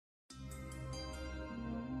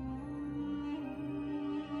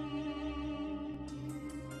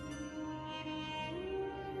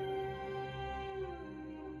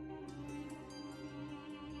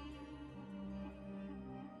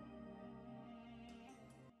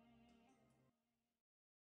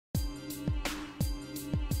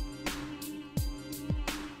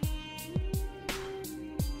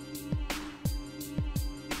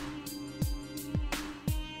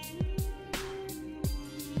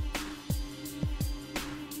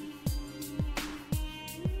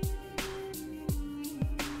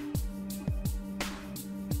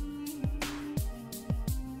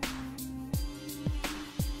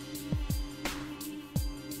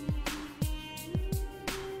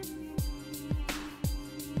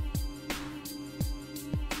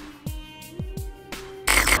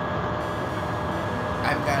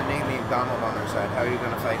Donald on our side. How are you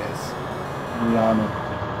gonna fight us? Rihanna.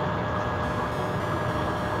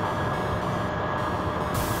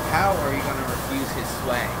 How are you gonna refuse his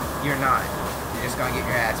swag? You're not. You're just gonna get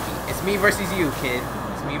your ass beat. It's me versus you, kid.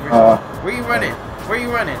 It's me versus you. Where you running? Where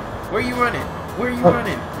you running? Where you running? Where you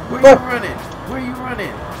running? Where you running? Where you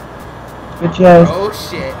running? Bitch ass. Oh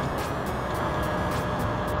shit.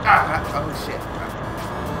 Ah, oh shit.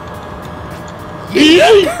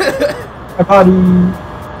 Yeah. My body.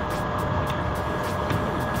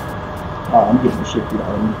 Oh, I'm getting the shit beat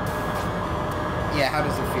out of me. Yeah, how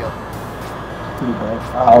does it feel? Pretty bad.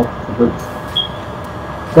 Ow, it hurts.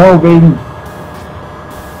 Go, baby.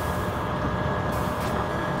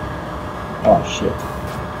 Oh shit.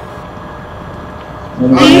 Oh,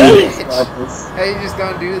 how you just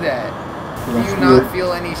gonna do that? Do you not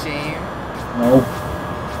feel any shame? No.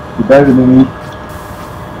 You're better than me.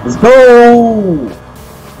 Let's go!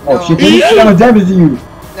 Oh No. shit, this damage damage to you!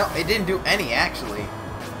 No, it didn't do any actually.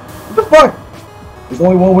 What the fuck? There's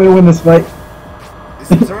only one way to win this fight.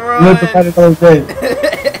 This is a run! Live to fight another day.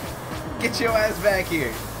 Get your ass back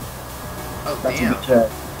here. Oh That's damn. a chat.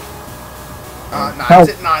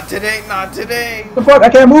 Not today, not today! What the fuck? I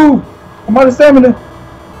can't move! I'm out of stamina!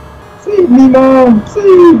 Save me, mom!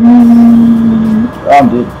 Save me! Oh, I'm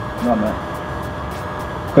dead. No, I'm not.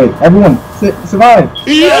 Okay, everyone, survive!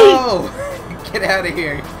 No! Get out of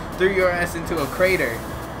here! Threw your ass into a crater.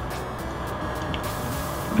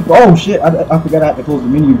 Oh shit! I forgot I had to close the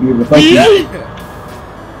menu to be able to fight you.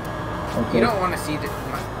 Okay. You don't want to see the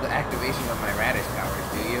activation of my radish powers,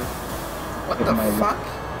 do you? What the fuck?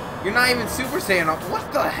 You're not even Super Saiyan.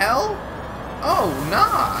 What the hell? Oh nah,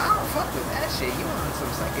 I don't fuck with that shit. You on some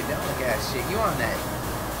psychedelic ass shit? You on that?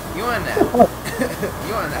 You on that?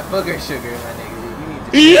 You on that booger sugar, my nigga? You need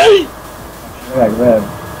to. Like red.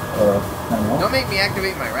 Don't make me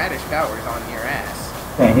activate my radish powers on your ass.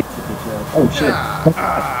 Can't hit you, bitch ass. Oh shit.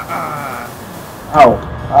 Ow.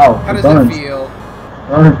 Ow. How does it feel?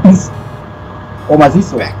 Burns. Oh my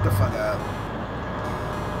Ziso. Back the fuck up.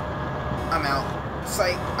 I'm out.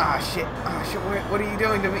 Psych. Ah shit. Ah shit. What are you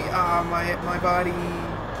doing to me? Ah my body.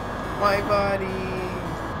 My body.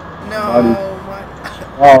 No.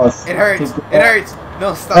 Oh, it hurts. It hurts.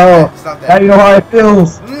 No, stop that. Stop that. Now you know how it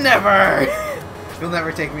feels. Never. You'll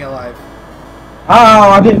never take me alive.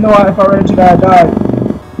 Oh, I didn't know if I ran into that, I died.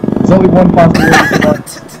 There's only one possibility.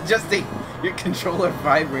 Just think, your controller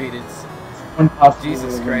vibrated. One possibility.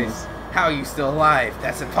 Jesus Christ. How are you still alive?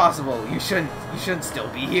 That's impossible. You shouldn't still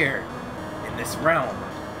be here. In this realm.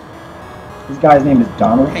 This guy's name is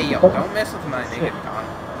Donald. Hey yo, don't mess with my nigga Donald.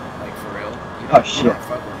 Like for real. You don't, shit. You don't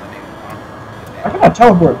fuck with my nigga Donald. I cannot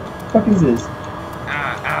teleport. What the fuck is this?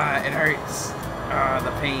 It hurts.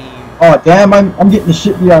 The pain. Oh damn, I'm getting the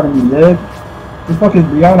shit beat out of me, dude. Where the fuck is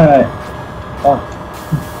Brianna at? Oh.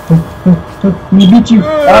 Me beat you.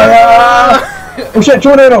 Oh shit,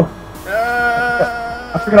 tornado!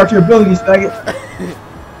 I figured out your abilities, faggot.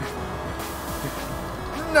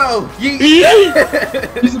 No! Yeet!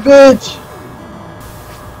 He's a bitch!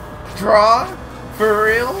 Draw? For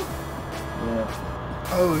real? Yeah.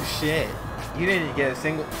 Oh shit. You didn't get a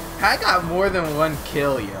single... I got more than one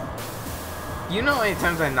kill, yo. You know how many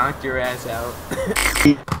times I knocked your ass out?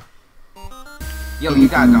 Yo, you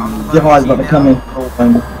got Donald. Your heart's about to come in.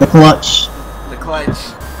 The clutch. The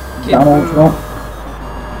clutch. Kid Donald Boo. Trump.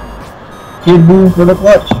 Kid Boo for the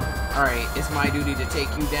clutch. Alright, it's my duty to take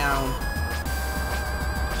you down.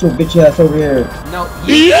 Get your bitch ass over here. No,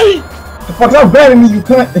 yeet! The fuck, stop grabbing me, you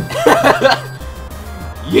cunt!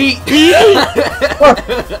 Yeet! Fuck!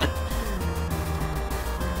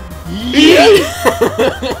 Yeet!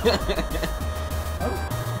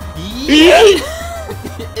 Yeet!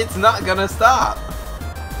 It's not gonna stop.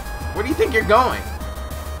 Where do you think you're going?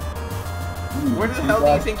 Where the hell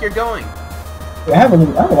do you think you're going? I have a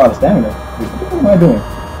lot of stamina. What the fuck am I doing?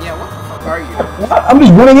 Yeah, what the fuck are you? What? I'm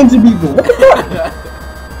just running into people. What the fuck?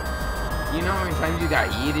 You know how many times you got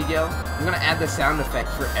yeeted, yo? I'm gonna add the sound effect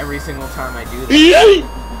for every single time I do that.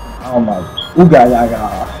 Oh my. Ooga yaga.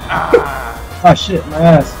 Ah shit, my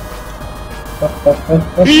ass.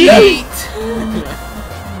 Yeet!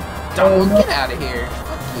 Don't get out of here.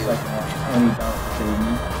 Fuck you.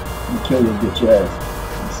 You kill your bitch ass.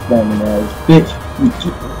 You spamming ass bitch. You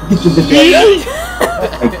get your bitch ass.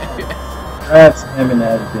 Grab spamming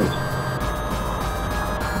ass bitch.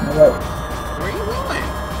 You know what? Where are you going?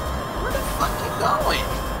 Where the fuck you going?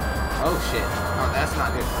 Oh shit. Oh, that's not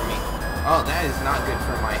good for me. Oh, that is not good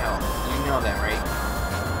for my health. You know that, right?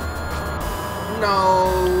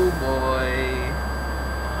 No, boy.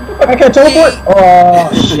 I can't teleport? Oh,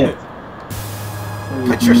 shit.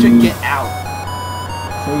 Patricia, get out.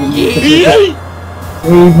 Save me, Patricia.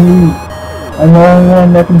 Save me. I'm the only one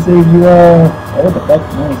that can save you all. Oh, what the fuck?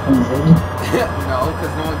 No one's coming to save me. No,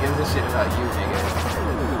 because no one gives a shit about you, nigga.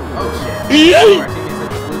 Oh shit. Our teammates like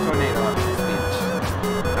the blue tornado on this beach.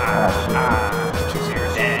 Patricia, you're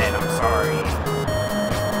dead. I'm sorry.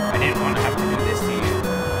 I didn't want to have to do this to you.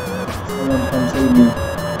 Someone come save me.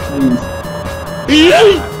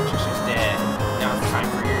 Please. Patricia's dead. Now it's time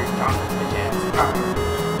for your doctor, bitch ass.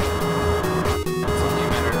 It's only a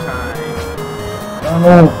matter of time.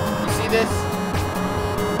 No. You see this?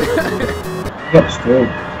 Get destroyed.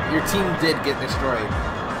 Your team did get destroyed.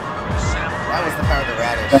 That was the power of the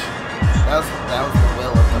radish. That was the